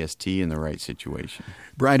a DST in the right situation.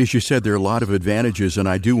 Brian, as you said, there are a lot of advantages, and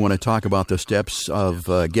I do want to talk about the steps of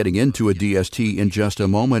getting into a DST in just a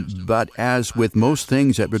moment. But as with most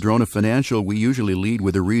things at Madrona Financial, we usually lead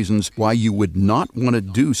with the reasons why you would not want to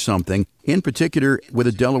do something. In particular, with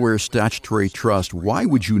a Delaware Statutory Trust, why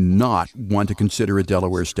would you not want to consider a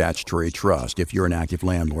Delaware Statutory Trust if you're an active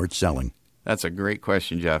landlord selling? That's a great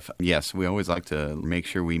question, Jeff. Yes, we always like to make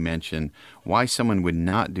sure we mention why someone would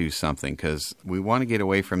not do something because we want to get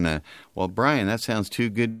away from the, Well, Brian, that sounds too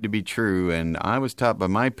good to be true. And I was taught by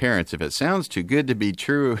my parents, if it sounds too good to be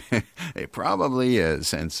true, it probably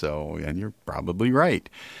is. And you're probably right,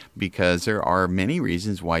 because there are many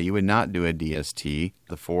reasons why you would not do a DST.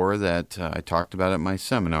 The 4 that I talked about at my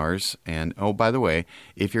seminars. And, oh, by the way,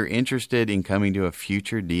 if you're interested in coming to a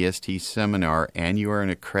future DST seminar and you are an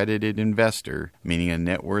accredited investor, meaning a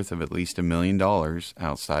net worth of at least $1 million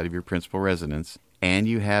outside of your principal residence, and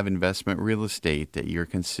you have investment real estate that you're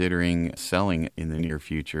considering selling in the near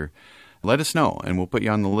future, let us know, and we'll put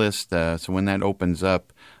you on the list. So when that opens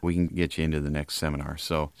up, we can get you into the next seminar.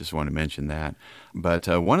 So just want to mention that. But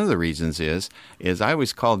one of the reasons is I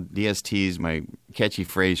always call DSTs, my catchy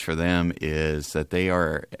phrase for them is that they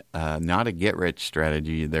are not a get-rich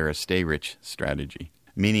strategy, they're a stay-rich strategy.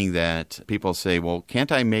 Meaning that people say, well,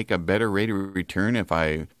 can't I make a better rate of return if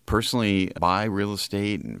I personally buy real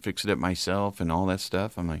estate and fix it up myself and all that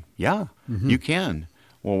stuff? I'm like, yeah, you can.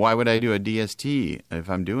 Well, why would I do a DST if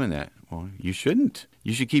I'm doing that? Well, you shouldn't.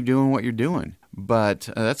 You should keep doing what you're doing. But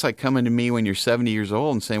that's like coming to me when you're 70 years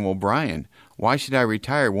old and saying, well, Brian, why should I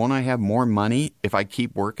retire? Won't I have more money if I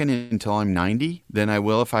keep working until I'm 90 than I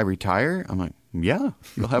will if I retire? I'm like, yeah,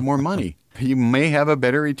 you'll have more money. You may have a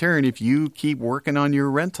better return if you keep working on your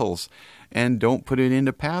rentals and don't put it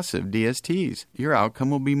into passive DSTs. Your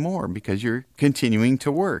outcome will be more because you're continuing to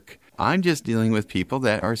work. I'm just dealing with people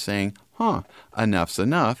that are saying, enough's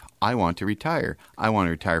enough. I want to retire. I want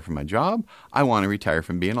to retire from my job. I want to retire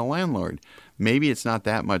from being a landlord. Maybe it's not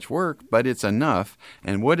that much work, but it's enough.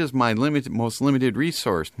 And what is my most limited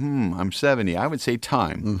resource? I'm 70. I would say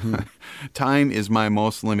time. Time is my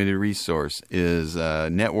most limited resource. Is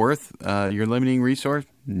net worth your limiting resource?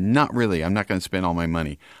 Not really. I'm not going to spend all my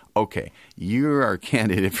money. Okay, you are a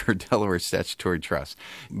candidate for Delaware Statutory Trust.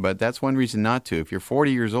 But that's one reason not to. If you're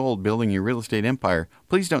 40 years old building your real estate empire,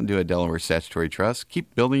 please don't do a Delaware Statutory Trust.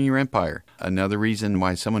 Keep building your empire. Another reason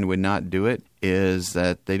why someone would not do it is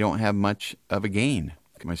that they don't have much of a gain.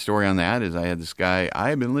 My story on that is I had this guy, I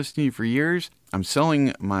have been listening to you for years. I'm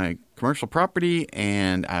selling my commercial property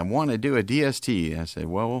and I want to do a DST. I said,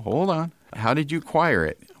 well, hold on. How did you acquire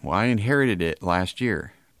it? Well, I inherited it last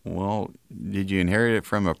year. Well, did you inherit it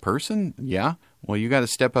from a person? Yeah. Well, you got to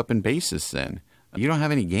step up in basis then. You don't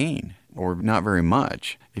have any gain, or not very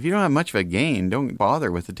much. If you don't have much of a gain, don't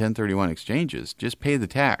bother with the 1031 exchanges. Just pay the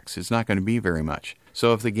tax. It's not going to be very much.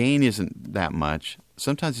 So if the gain isn't that much,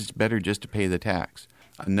 sometimes it's better just to pay the tax.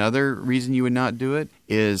 Another reason you would not do it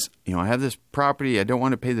is, I have this property, I don't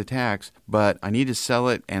want to pay the tax, but I need to sell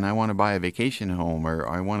it and I want to buy a vacation home or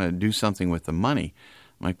I want to do something with the money.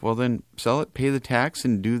 I'm like, well, then sell it, pay the tax,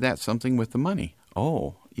 and do that something with the money.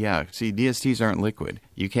 Oh, yeah. See, DSTs aren't liquid.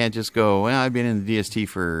 You can't just go, well, I've been in the DST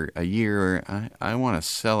for a year. I want to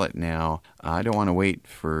sell it now. I don't want to wait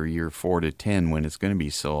for year 4 to 10 when it's going to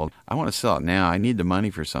be sold. I want to sell it now. I need the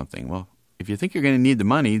money for something. Well, if you think you're going to need the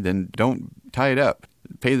money, then don't tie it up.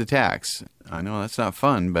 Pay the tax. I know that's not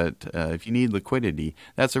fun, but if you need liquidity,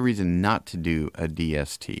 that's a reason not to do a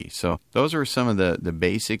DST. So those are some of the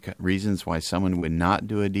basic reasons why someone would not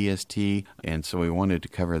do a DST, and so we wanted to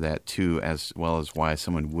cover that too, as well as why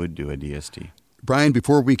someone would do a DST. Brian,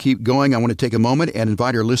 before we keep going, I want to take a moment and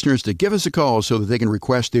invite our listeners to give us a call so that they can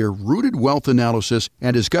request their rooted wealth analysis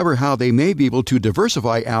and discover how they may be able to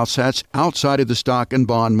diversify assets outside of the stock and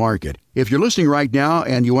bond market. If you're listening right now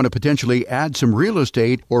and you want to potentially add some real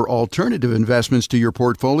estate or alternative investments to your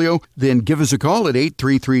portfolio, then give us a call at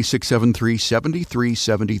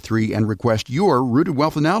 833-673-7373 and request your rooted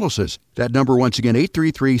wealth analysis. That number, once again,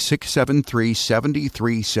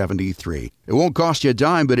 833-673-7373. It won't cost you a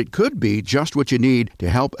dime, but it could be just what you need to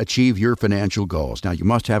help achieve your financial goals. Now, you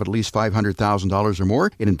must have at least $500,000 or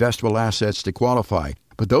more in investable assets to qualify.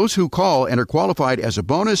 But those who call and are qualified as a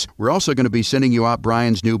bonus, we're also going to be sending you out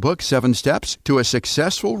Brian's new book, 7 Steps to a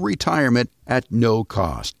Successful Retirement at No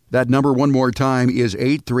Cost. That number one more time is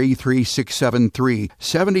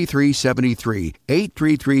 833-673-7373,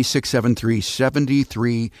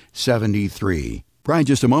 833-673-7373. Brian,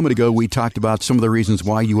 just a moment ago, we talked about some of the reasons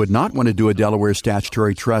why you would not want to do a Delaware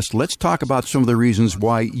Statutory Trust. Let's talk about some of the reasons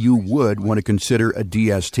why you would want to consider a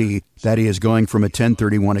DST, that is, going from a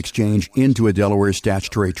 1031 exchange into a Delaware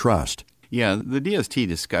Statutory Trust. Yeah, the DST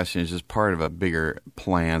discussion is just part of a bigger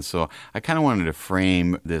plan. So I kind of wanted to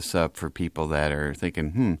frame this up for people that are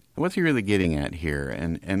thinking, what's he really getting at here?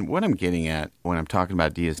 And what I'm getting at when I'm talking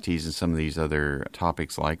about DSTs and some of these other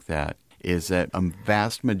topics like that is that a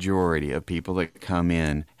vast majority of people that come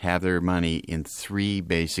in have their money in 3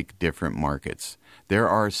 basic different markets. There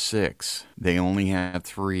are 6. They only have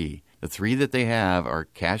 3. The 3 that they have are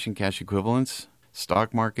cash and cash equivalents,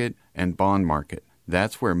 stock market, and bond market.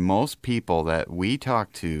 That's where most people that we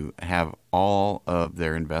talk to have all of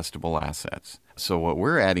their investable assets. So what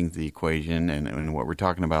we're adding to the equation and what we're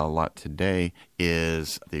talking about a lot today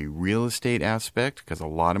is the real estate aspect, because a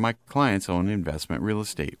lot of my clients own investment real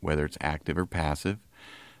estate, whether it's active or passive.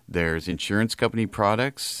 There's insurance company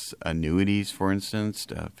products, annuities, for instance,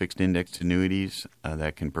 fixed indexed annuities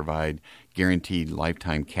that can provide guaranteed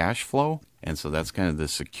lifetime cash flow. And so that's kind of the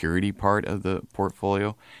security part of the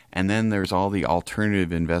portfolio. And then there's all the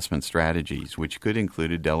alternative investment strategies, which could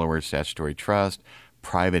include a Delaware statutory trust,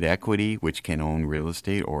 private equity, which can own real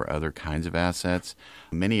estate or other kinds of assets,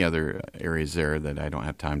 many other areas there that I don't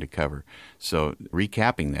have time to cover. So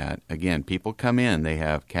recapping that, again, people come in, they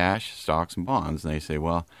have cash, stocks, and bonds, and they say,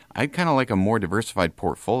 well, I'd kind of like a more diversified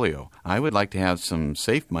portfolio. I would like to have some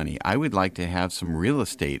safe money. I would like to have some real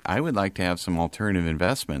estate. I would like to have some alternative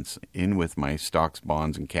investments in with my stocks,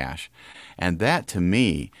 bonds, and cash. And that, to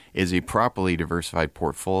me, is a properly diversified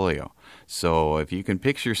portfolio. So if you can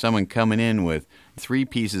picture someone coming in with 3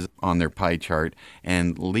 pieces on their pie chart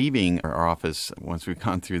and leaving our office, once we've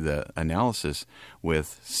gone through the analysis,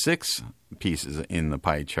 with 6 pieces in the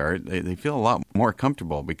pie chart, they feel a lot more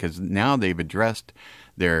comfortable because now they've addressed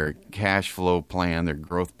their cash flow plan, their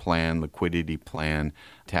growth plan, liquidity plan,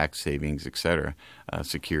 tax savings, etc.,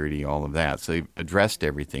 security, all of that. So they've addressed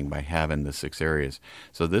everything by having the 6 areas.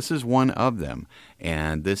 So this is one of them.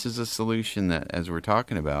 And this is a solution that, as we're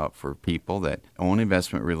talking about, for people that own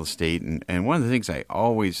investment real estate. And one of the things I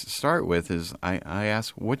always start with is I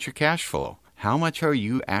ask, what's your cash flow? How much are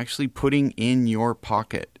you actually putting in your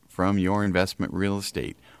pocket from your investment real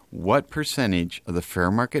estate? What percentage of the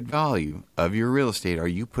fair market value of your real estate are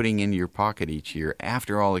you putting into your pocket each year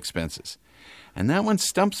after all expenses? And that one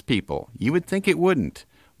stumps people. You would think it wouldn't,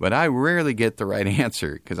 but I rarely get the right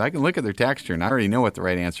answer because I can look at their tax return. I already know what the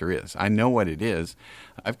right answer is. I know what it is.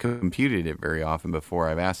 I've computed it very often before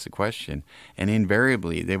I've asked the question, and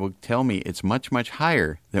invariably they will tell me it's much, much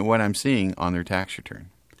higher than what I'm seeing on their tax return.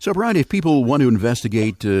 So, Brian, if people want to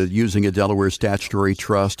investigate using a Delaware statutory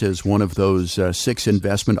trust as one of those 6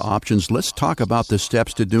 investment options, let's talk about the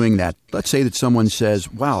steps to doing that. Let's say that someone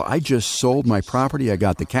says, wow, I just sold my property. I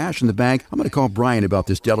got the cash in the bank. I'm going to call Brian about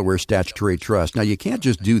this Delaware statutory trust. Now, you can't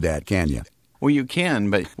just do that, can you? Well, you can,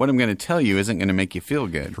 but what I'm going to tell you isn't going to make you feel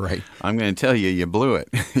good. Right. I'm going to tell you you blew it.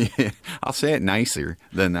 I'll say it nicer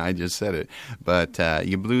than I just said it. But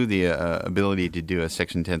you blew the ability to do a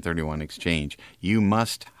Section 1031 exchange. You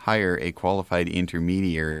must hire a qualified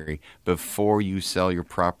intermediary before you sell your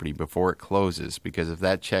property, before it closes, because if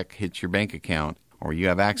that check hits your bank account, or you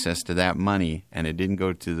have access to that money and it didn't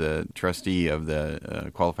go to the trustee of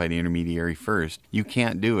the qualified intermediary first, you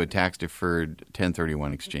can't do a tax-deferred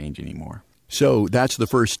 1031 exchange anymore. So that's the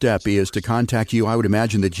first step, is to contact you. I would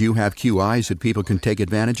imagine that you have QIs that people can take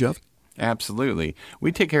advantage of? Absolutely.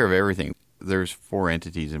 We take care of everything. There's 4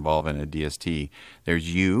 entities involved in a DST.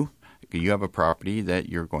 There's you. You have a property that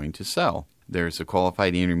you're going to sell. There's a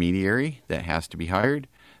qualified intermediary that has to be hired.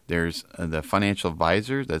 There's the financial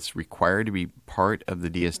advisor that's required to be part of the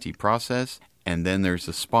DST process. And then there's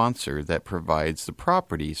a sponsor that provides the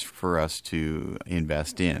properties for us to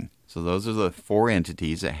invest in. So those are the 4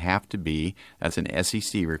 entities that have to be. That's an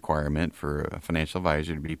SEC requirement for a financial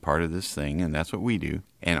advisor to be part of this thing, and that's what we do.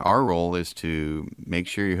 And our role is to make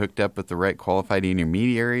sure you're hooked up with the right qualified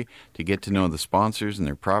intermediary, to get to know the sponsors and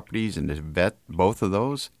their properties, and to vet both of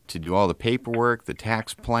those, to do all the paperwork, the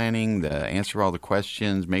tax planning, the answer all the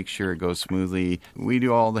questions, make sure it goes smoothly. We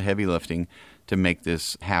do all the heavy lifting to make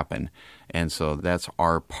this happen. And so that's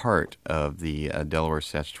our part of the Delaware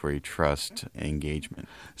Statutory Trust engagement.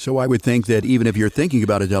 So I would think that even if you're thinking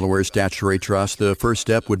about a Delaware Statutory Trust, the first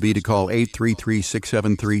step would be to call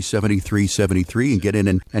 833-673-7373 and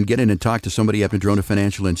get in and talk to somebody at Madrona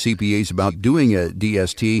Financial and CPAs about doing a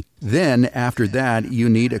DST. Then, after that, you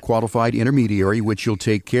need a qualified intermediary, which you'll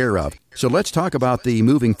take care of. So let's talk about the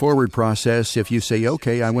moving forward process. If you say,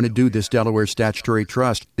 okay, I want to do this Delaware Statutory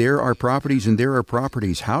Trust, there are properties and there are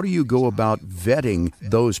properties. How do you go about vetting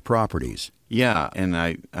those properties? Yeah, and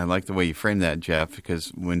I like the way you frame that, Jeff, because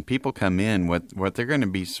when people come in, what they're going to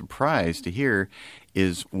be surprised to hear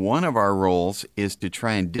is one of our roles is to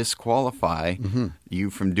try and disqualify you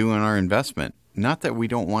from doing our investment. Not that we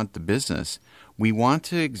don't want the business. We want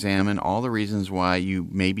to examine all the reasons why you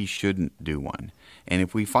maybe shouldn't do one. And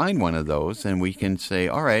if we find one of those, then we can say,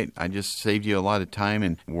 all right, I just saved you a lot of time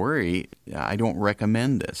and worry. I don't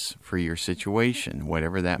recommend this for your situation,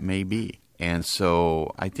 whatever that may be. And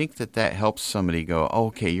so I think that helps somebody go,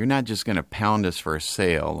 okay, you're not just going to pound us for a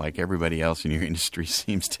sale like everybody else in your industry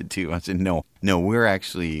seems to do. I said, no,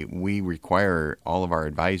 we require all of our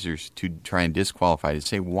advisors to try and disqualify, to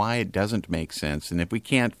say why it doesn't make sense. And if we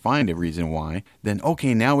can't find a reason why, then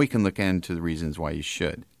okay, now we can look into the reasons why you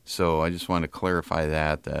should. So I just want to clarify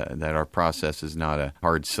that our process is not a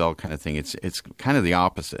hard sell kind of thing. It's kind of the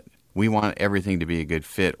opposite. We want everything to be a good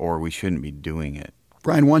fit, or we shouldn't be doing it.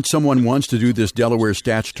 Brian, once someone wants to do this Delaware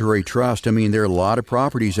statutory trust, I mean, there are a lot of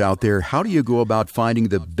properties out there. How do you go about finding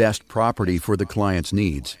the best property for the client's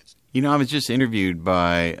needs? You know, I was just interviewed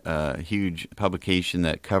by a huge publication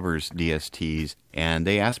that covers DSTs, and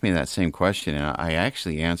they asked me that same question, and I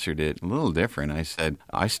actually answered it a little different. I said,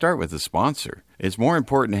 I start with the sponsor. It's more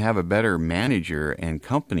important to have a better manager and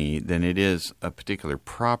company than it is a particular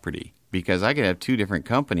property. Because I could have two different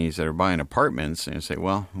companies that are buying apartments and say,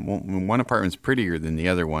 well, one apartment's prettier than the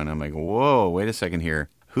other one. I'm like, whoa, wait a second here.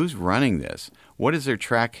 Who's running this? What is their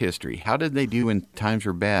track history? How did they do when times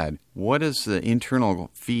were bad? What is the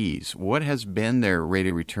internal fees? What has been their rate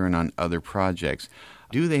of return on other projects?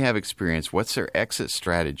 Do they have experience? What's their exit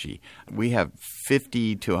strategy? We have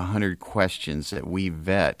 50 to 100 questions that we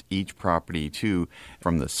vet each property to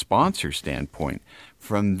from the sponsor standpoint.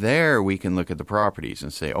 From there, we can look at the properties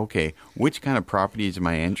and say, okay, which kind of properties am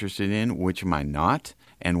I interested in? Which am I not?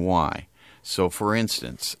 And why? So, for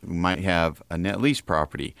instance, we might have a net lease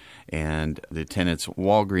property, and the tenant's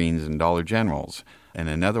Walgreens and Dollar Generals. And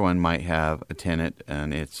another one might have a tenant,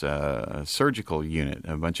 and it's a surgical unit,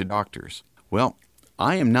 a bunch of doctors. Well,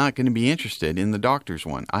 I am not going to be interested in the doctors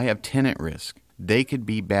one. I have tenant risk. They could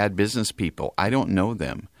be bad business people. I don't know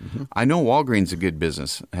them. Mm-hmm. I know Walgreens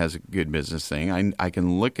has a good business thing. I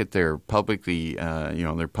can look at their publicly,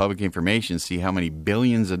 their public information, see how many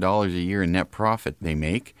billions of dollars a year in net profit they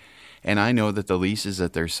make. And I know that the leases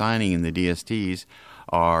that they're signing in the DSTs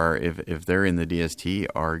are, if they're in the DST,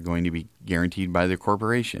 are going to be guaranteed by their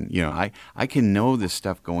corporation. You know, I can know this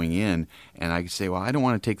stuff going in, and I can say, well, I don't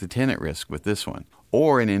want to take the tenant risk with this one.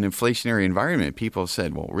 Or in an inflationary environment, people have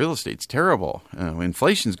said, well, real estate's terrible.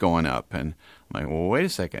 Inflation's going up. And I'm like, well, wait a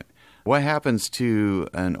second. What happens to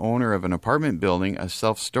an owner of an apartment building, a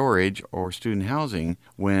self-storage, or student housing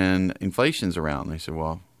when inflation's around? They said,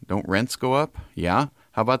 well, don't rents go up? Yeah.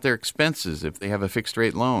 How about their expenses if they have a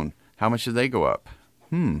fixed-rate loan? How much do they go up?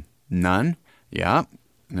 None? Yeah.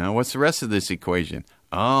 Now, what's the rest of this equation?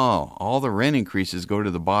 Oh, all the rent increases go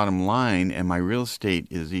to the bottom line, and my real estate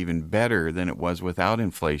is even better than it was without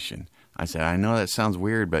inflation. I said, I know that sounds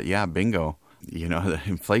weird, but yeah, bingo. You know, the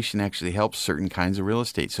inflation actually helps certain kinds of real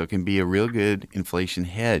estate, so it can be a real good inflation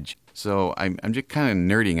hedge. So I'm just kind of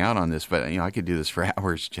nerding out on this, but I could do this for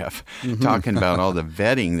hours, Jeff, talking about all the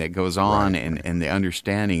vetting that goes on and the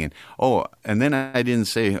understanding. And then I didn't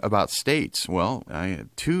say about states. Well, I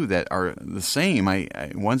have two that are the same.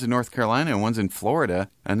 One's in North Carolina and one's in Florida,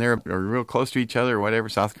 and they're real close to each other or whatever,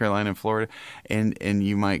 South Carolina and Florida. And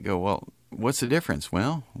you might go, well, what's the difference?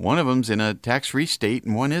 Well, one of them's in a tax-free state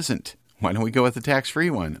and one isn't. Why don't we go with the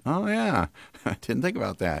tax-free one? Oh, yeah, I didn't think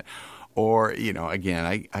about that. Or,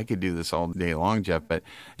 again, I could do this all day long, Jeff, but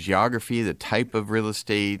geography, the type of real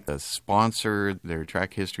estate, the sponsor, their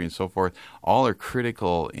track history, and so forth, all are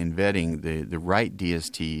critical in vetting the right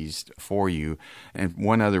DSTs for you. And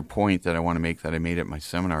one other point that I want to make that I made at my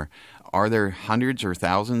seminar, are there hundreds or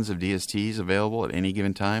thousands of DSTs available at any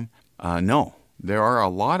given time? No. There are a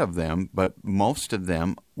lot of them, but most of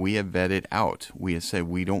them we have vetted out. We have said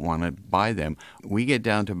we don't want to buy them. We get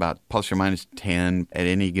down to about plus or minus 10 at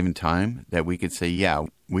any given time that we could say, yeah,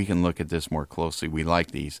 we can look at this more closely. We like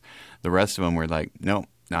these. The rest of them we're like, no,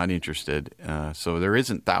 not interested. So there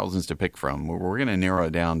isn't thousands to pick from. We're going to narrow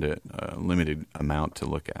it down to a limited amount to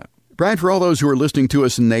look at. Brian, for all those who are listening to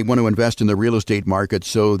us and they want to invest in the real estate market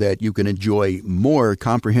so that you can enjoy more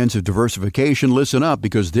comprehensive diversification, listen up,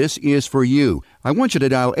 because this is for you. I want you to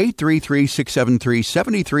dial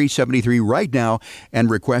 833-673-7373 right now and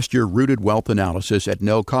request your Rooted Wealth Analysis at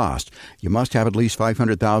no cost. You must have at least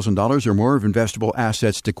 $500,000 or more of investable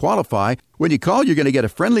assets to qualify. When you call, you're going to get a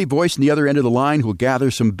friendly voice on the other end of the line who will gather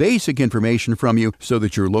some basic information from you so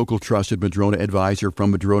that your local trusted Madrona advisor from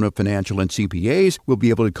Madrona Financial and CPAs will be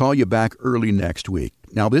able to call you back early next week.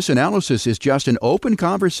 Now, this analysis is just an open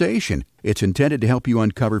conversation. It's intended to help you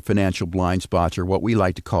uncover financial blind spots, or what we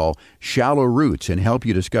like to call shallow roots, and help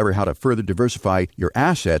you discover how to further diversify your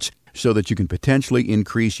assets so that you can potentially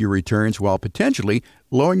increase your returns while potentially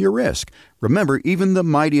lowering your risk. Remember, even the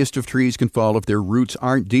mightiest of trees can fall if their roots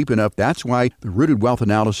aren't deep enough. That's why the Rooted Wealth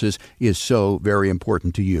analysis is so very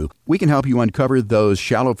important to you. We can help you uncover those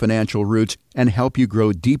shallow financial roots and help you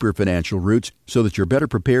grow deeper financial roots so that you're better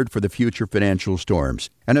prepared for the future financial storms.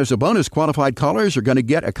 And as a bonus, qualified callers are going to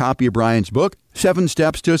get a copy of Brian's book, 7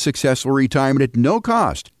 Steps to Successful Retirement, at no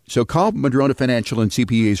cost. So call Madrona Financial and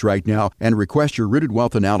CPAs right now and request your Rooted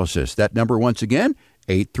Wealth analysis. That number once again,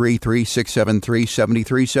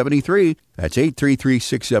 833-673-7373. That's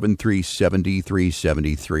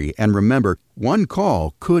 833-673-7373. And remember, one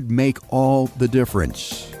call could make all the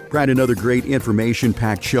difference. Brian, another great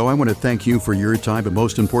information-packed show. I want to thank you for your time, but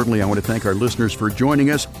most importantly, I want to thank our listeners for joining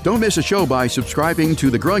us. Don't miss a show by subscribing to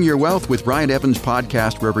the Growing Your Wealth with Brian Evans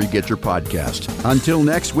podcast wherever you get your podcast. Until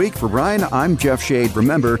next week, for Brian, I'm Jeff Shade.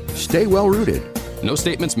 Remember, stay well-rooted. No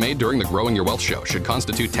statements made during the Growing Your Wealth show should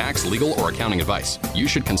constitute tax, legal, or accounting advice. You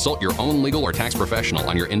should consult your own legal or tax professional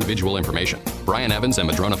on your individual information. Brian Evans and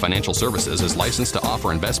Madrona Financial Services is licensed to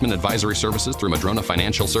offer investment advisory services through Madrona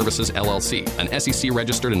Financial Services, LLC, an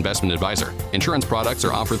SEC-registered investment advisor. Insurance products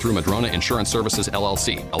are offered through Madrona Insurance Services,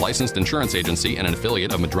 LLC, a licensed insurance agency and an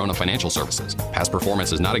affiliate of Madrona Financial Services. Past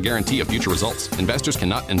performance is not a guarantee of future results. Investors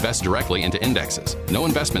cannot invest directly into indexes. No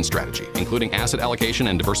investment strategy, including asset allocation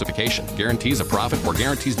and diversification, guarantees a profit or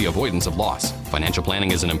guarantees the avoidance of loss. Financial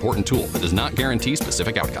planning is an important tool that does not guarantee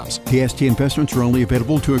specific outcomes. DST investments are only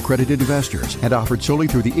available to accredited investors and offered solely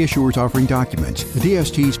through the issuers offering documents. The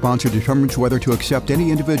DST sponsor determines whether to accept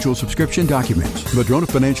any individual subscription documents. Madrona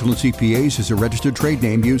Financial and CPAs is a registered trade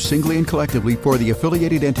name used singly and collectively for the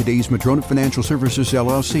affiliated entities Madrona Financial Services,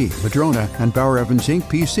 LLC, Madrona, and Bauer Evans, Inc.,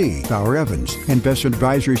 PC, Bauer Evans. Investment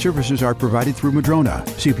advisory services are provided through Madrona.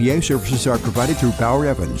 CPA services are provided through Bauer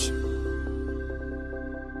Evans.